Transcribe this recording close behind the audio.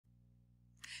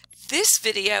This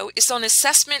video is on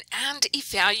assessment and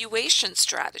evaluation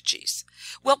strategies.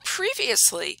 Well,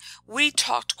 previously we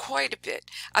talked quite a bit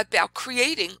about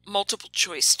creating multiple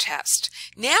choice tests.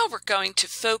 Now we're going to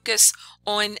focus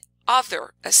on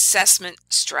other assessment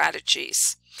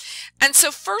strategies. And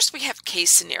so first we have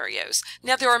case scenarios.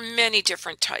 Now there are many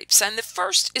different types, and the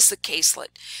first is the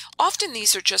caselet. Often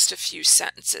these are just a few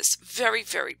sentences, very,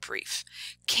 very brief.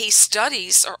 Case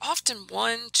studies are often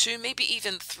 1, 2, maybe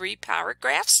even 3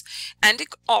 paragraphs, and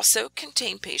also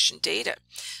contain patient data.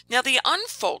 Now the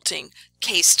unfolding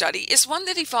case study is one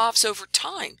that evolves over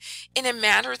time in a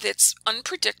manner that's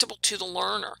unpredictable to the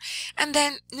learner, and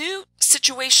then new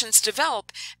situations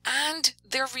develop and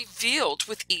they're revealed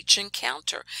with each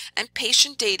encounter, and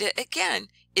patient data again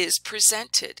is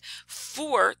presented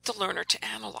for the learner to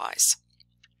analyze.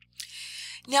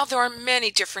 Now there are many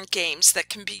different games that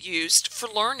can be used for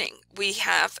learning. We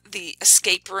have the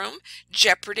escape room,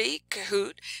 Jeopardy,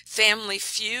 Kahoot, Family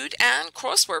Feud, and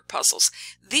crossword puzzles.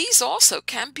 These also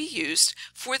can be used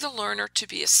for the learner to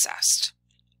be assessed.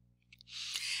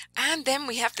 And then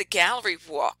we have the gallery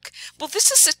walk. Well, this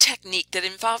is a technique that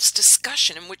involves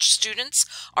discussion in which students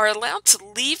are allowed to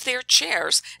leave their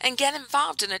chairs and get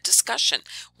involved in a discussion,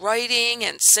 writing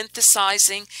and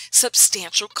synthesizing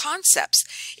substantial concepts.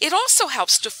 It also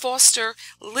helps to foster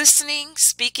listening,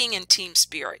 speaking, and team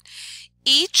spirit.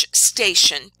 Each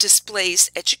station displays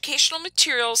educational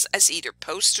materials as either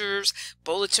posters,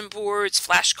 bulletin boards,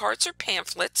 flashcards, or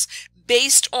pamphlets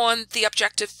based on the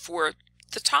objective for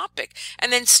the topic,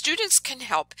 and then students can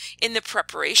help in the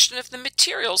preparation of the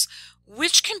materials,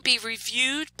 which can be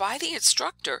reviewed by the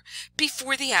instructor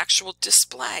before the actual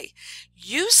display.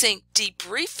 Using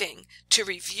debriefing to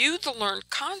review the learned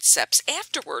concepts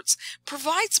afterwards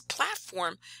provides a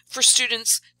platform for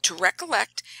students to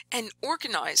recollect and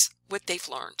organize what they've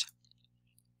learned.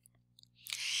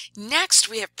 Next,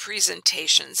 we have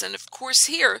presentations, and of course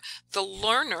here the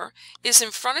learner is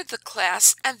in front of the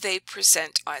class and they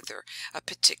present either a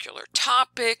particular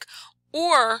topic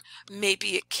or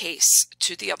maybe a case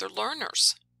to the other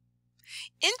learners.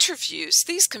 Interviews,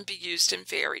 these can be used in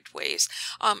varied ways.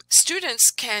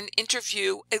 Students can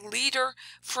interview a leader,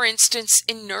 for instance,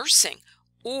 in nursing,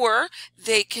 or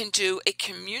they can do a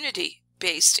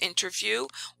community-based interview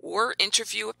or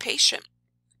interview a patient.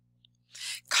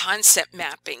 Concept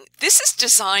mapping. This is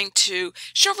designed to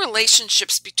show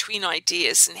relationships between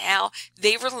ideas and how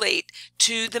they relate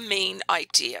to the main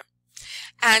idea.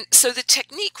 And so the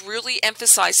technique really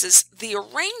emphasizes the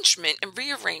arrangement and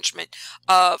rearrangement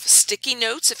of sticky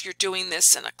notes if you're doing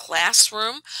this in a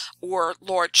classroom or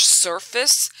large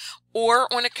surface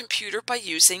or on a computer by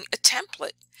using a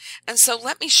template. And so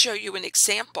let me show you an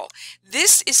example.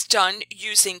 This is done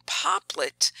using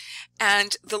Popplet,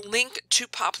 and the link to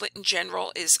Popplet in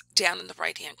general is down in the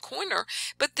right-hand corner,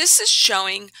 but this is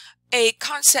showing a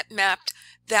concept map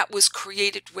that was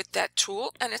created with that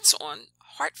tool, and it's on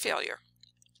heart failure.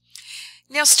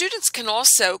 Now students can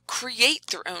also create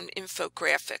their own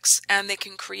infographics, and they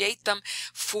can create them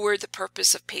for the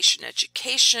purpose of patient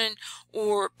education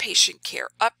or patient care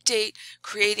update,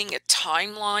 creating a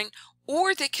timeline,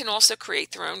 or they can also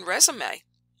create their own resume.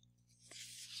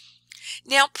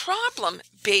 Now,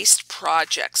 problem-based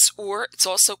projects, or it's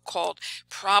also called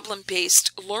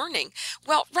problem-based learning.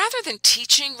 Well, rather than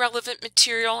teaching relevant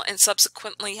material and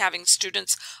subsequently having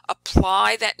students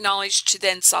apply that knowledge to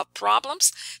then solve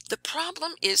problems, the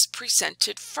problem is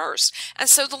presented first. And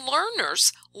so the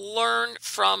learners learn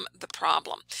from the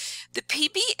problem. The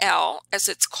PBL, as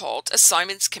it's called,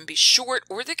 assignments can be short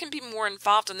or they can be more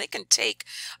involved, and they can take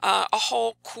a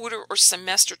whole quarter or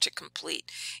semester to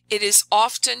complete. It is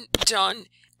often done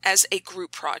as a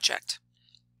group project.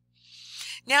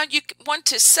 Now you want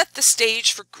to set the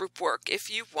stage for group work if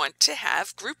you want to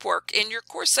have group work in your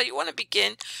course. So you want to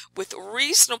begin with a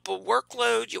reasonable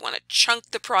workload. You want to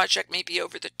chunk the project maybe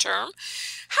over the term.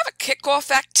 Have a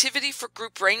kickoff activity for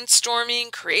group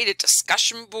brainstorming. Create a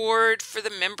discussion board for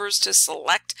the members to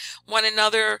select one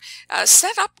another.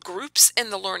 Set up groups in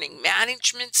the learning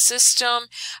management system.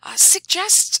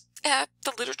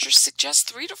 The literature suggests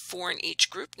 3 to 4 in each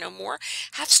group, no more.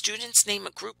 Have students name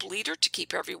a group leader to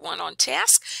keep everyone on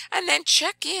task, and then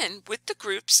check in with the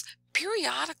groups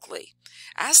periodically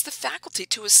as the faculty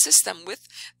to assist them with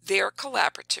their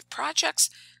collaborative projects.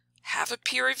 Have a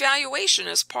peer evaluation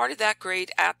as part of that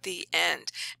grade at the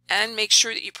end, and make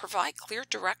sure that you provide clear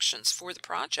directions for the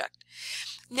project.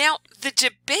 Now, the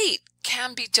debate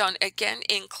can be done again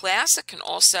in class. It can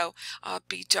also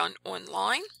be done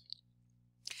online.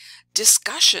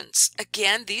 Discussions,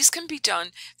 again, these can be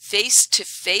done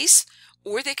face-to-face,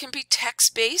 or they can be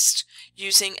text-based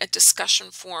using a discussion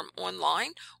forum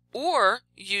online, or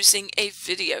using a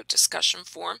video discussion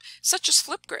forum such as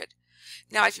Flipgrid.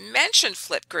 Now, I've mentioned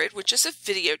Flipgrid, which is a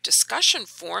video discussion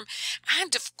forum,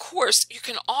 and of course you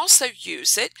can also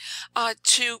use it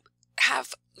to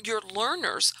have your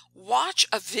learners watch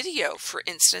a video, for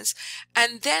instance,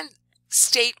 and then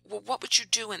state, well, what would you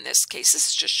do in this case? This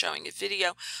is just showing a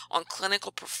video on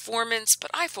clinical performance,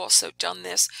 but I've also done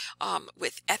this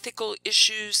with ethical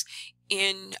issues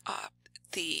in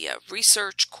the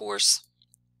research course.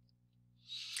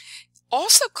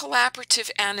 Also,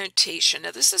 collaborative annotation.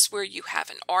 Now, this is where you have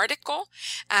an article,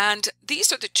 and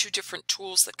these are the two different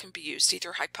tools that can be used,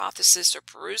 either hypothesis or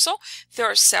perusal. There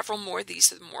are several more.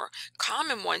 These are the more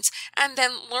common ones. And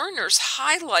then learners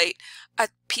highlight a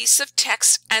piece of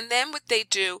text, and then what they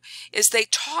do is they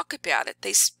talk about it.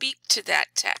 They speak to that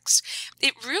text.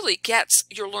 It really gets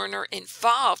your learner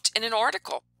involved in an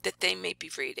article that they may be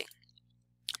reading.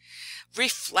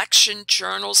 Reflection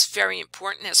journals, very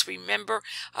important. As we remember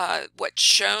what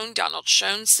Donald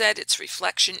Schoen said, it's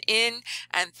reflection in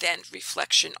and then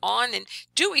reflection on. And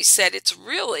Dewey said it's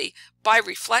really by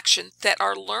reflection that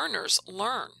our learners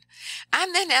learn.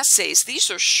 And then essays.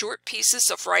 These are short pieces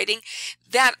of writing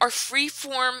that are free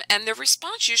form, and their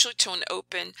response usually to an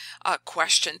open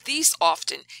question. These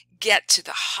often get to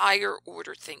the higher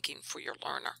order thinking for your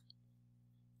learner.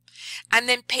 And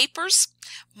then papers,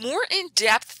 more in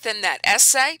depth than that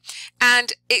essay,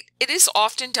 and it is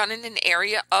often done in an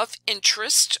area of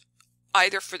interest,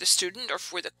 either for the student or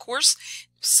for the course.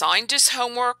 Signed as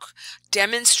homework,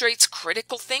 demonstrates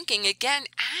critical thinking again,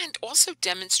 and also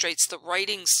demonstrates the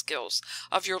writing skills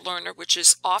of your learner, which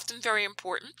is often very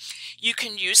important. You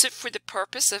can use it for the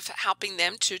purpose of helping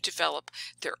them to develop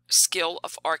their skill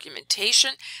of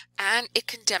argumentation, and it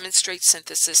can demonstrate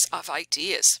synthesis of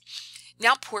ideas.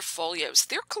 Now, portfolios,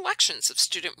 they're collections of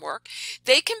student work.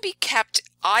 They can be kept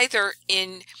either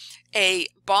in a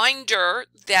binder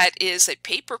that is a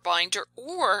paper binder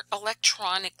or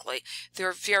electronically. There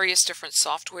are various different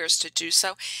softwares to do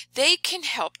so. They can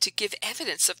help to give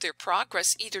evidence of their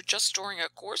progress either just during a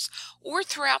course or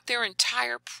throughout their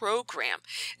entire program.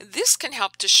 This can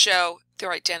help to show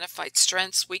their identified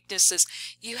strengths, weaknesses.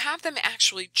 You have them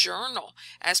actually journal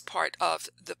as part of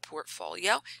the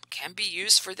portfolio. Can be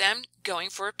used for them going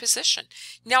for a position.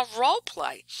 Now, role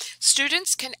play.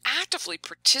 Students can actively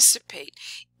participate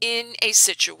in a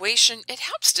situation. It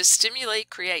helps to stimulate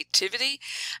creativity,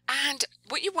 and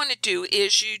what you want to do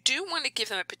is you do want to give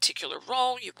them a particular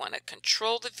role. You want to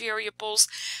control the variables,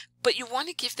 but you want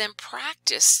to give them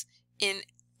practice in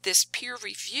this peer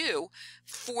review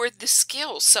for the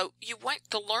skills. So you want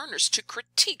the learners to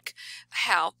critique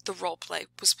how the role play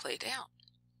was played out.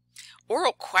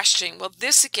 Oral questioning, well,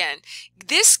 this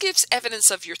gives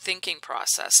evidence of your thinking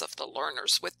process of the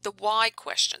learners with the why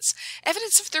questions,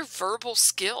 evidence of their verbal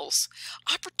skills,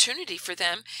 opportunity for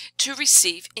them to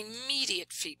receive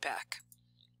immediate feedback.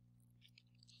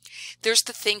 There's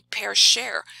the think, pair,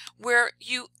 share, where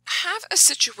you have a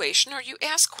situation or you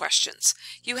ask questions.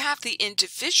 You have the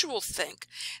individual think,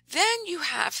 then you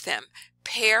have them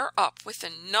pair up with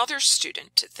another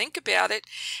student to think about it,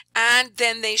 and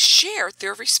then they share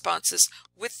their responses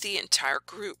with the entire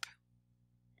group.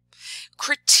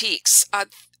 Critiques,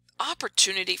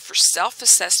 opportunity for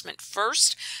self-assessment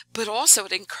first, but also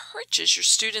it encourages your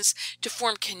students to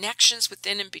form connections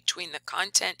within and between the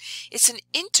content. It's an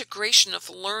integration of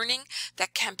learning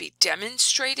that can be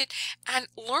demonstrated, and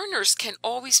learners can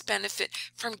always benefit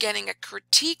from getting a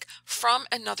critique from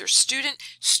another student.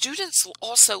 Students will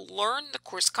also learn the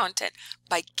course content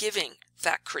by giving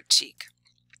that critique.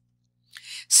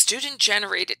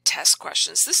 Student-generated test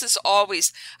questions. This is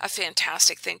always a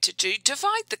fantastic thing to do.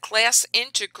 Divide the class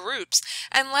into groups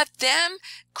and let them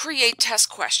create test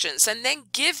questions, and then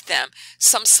give them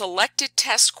some selected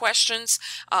test questions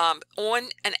on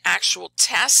an actual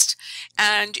test.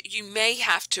 And you may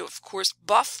have to, of course,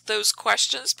 buff those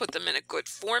questions, put them in a good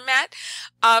format.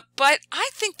 But I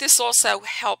think this also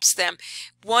helps them,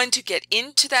 one, to get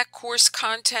into that course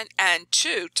content, and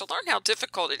two, to learn how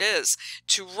difficult it is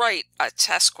to write a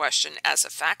test question as a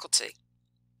faculty.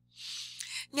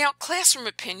 Now, classroom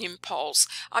opinion polls.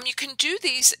 You can do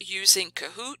these using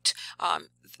Kahoot,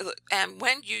 and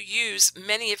when you use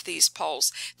many of these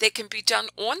polls, they can be done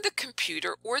on the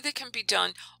computer or they can be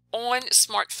done on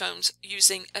smartphones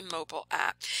using a mobile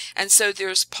app. And so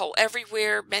there's Poll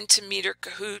Everywhere, Mentimeter,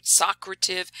 Kahoot,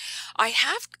 Socrative. I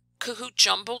have Kahoot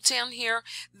Jumble down here.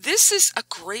 This is a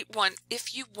great one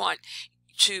if you want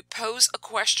to pose a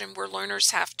question where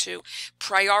learners have to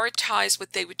prioritize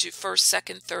what they would do first,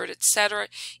 second, third, etc.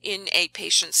 in a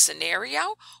patient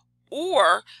scenario,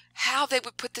 or how they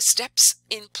would put the steps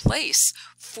in place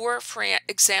for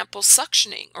example,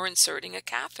 suctioning or inserting a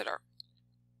catheter.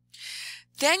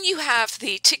 Then you have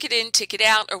the ticket in, ticket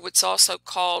out, or what's also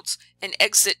called an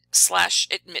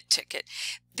exit/admit ticket.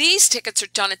 These tickets are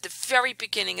done at the very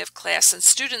beginning of class, and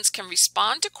students can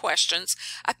respond to questions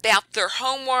about their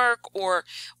homework or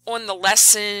on the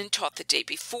lesson taught the day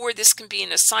before. This can be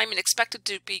an assignment expected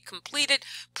to be completed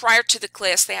prior to the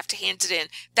class. They have to hand it in.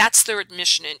 That's their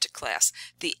admission into class.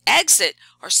 The exit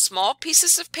are small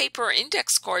pieces of paper or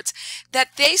index cards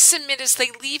that they submit as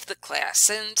they leave the class,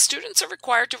 and students are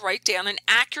required to write down an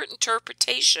accurate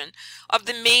interpretation of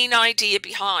the main idea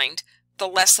behind the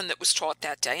lesson that was taught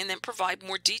that day, and then provide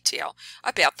more detail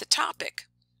about the topic.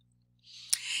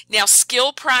 Now,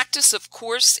 skill practice, of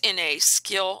course, in a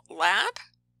skill lab.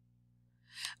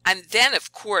 And then,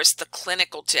 of course, the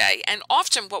clinical day. And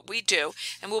often what we do,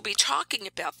 and we'll be talking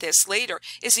about this later,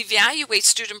 is evaluate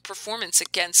student performance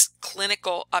against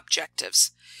clinical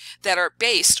objectives that are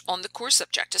based on the course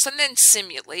objectives. And then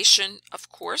simulation, of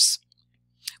course,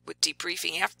 with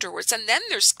debriefing afterwards. And then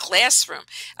there's classroom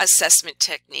assessment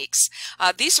techniques.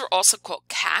 These are also called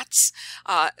CATs.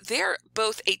 They're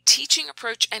both a teaching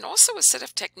approach and also a set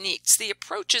of techniques. The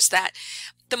approach is that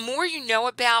the more you know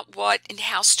about what and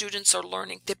how students are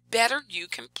learning, the better you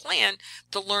can plan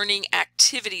the learning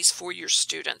activities for your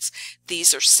students.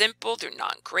 These are simple, they're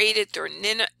non-graded, they're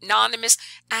anonymous,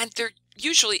 and they're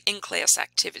usually in-class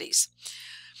activities.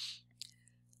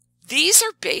 These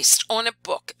are based on a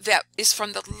book that is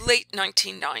from the late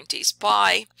 1990s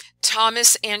by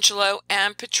Thomas Angelo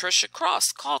and Patricia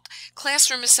Cross called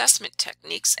Classroom Assessment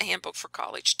Techniques, a Handbook for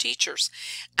College Teachers.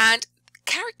 And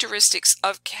characteristics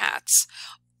of CATs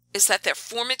is that they're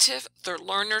formative, they're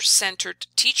learner-centered,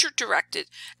 teacher-directed,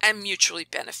 and mutually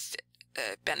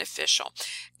beneficial.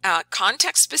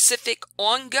 Context-specific,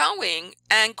 ongoing,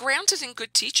 and grounded in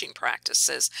good teaching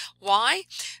practices. Why?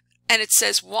 And it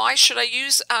says, why should I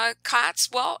use CATs?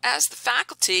 Well, as the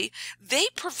faculty, they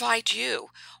provide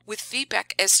you with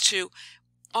feedback as to,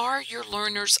 are your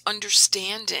learners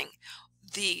understanding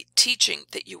the teaching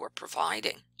that you are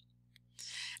providing?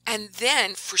 And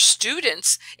then for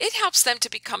students, it helps them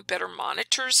to become better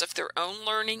monitors of their own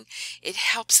learning. It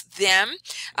helps them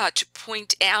to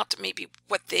point out maybe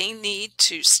what they need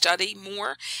to study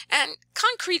more, and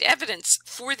concrete evidence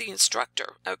for the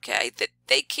instructor, okay, that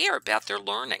they care about their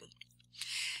learning.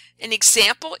 An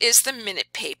example is the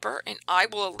minute paper, and I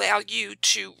will allow you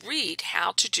to read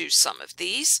how to do some of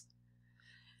these.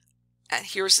 And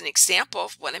here's an example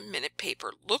of what a minute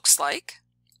paper looks like.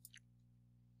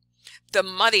 The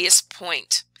muddiest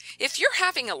point. If you're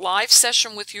having a live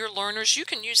session with your learners, you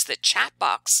can use the chat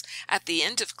box at the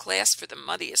end of class for the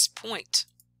muddiest point.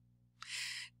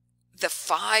 The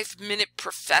 5-minute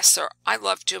professor. I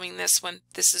love doing this one.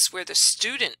 This is where the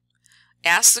student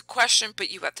asks the question,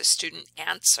 but you have the student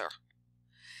answer.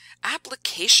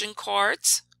 Application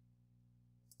cards.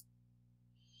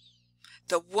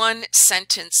 The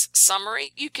 1-sentence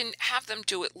summary. You can have them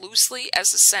do it loosely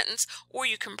as a sentence, or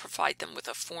you can provide them with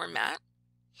a format.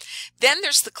 Then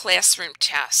there's the classroom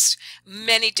test.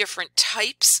 Many different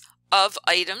types of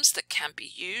items that can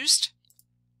be used.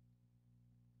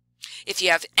 If you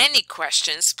have any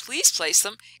questions, please place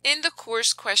them in the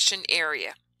course question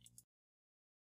area.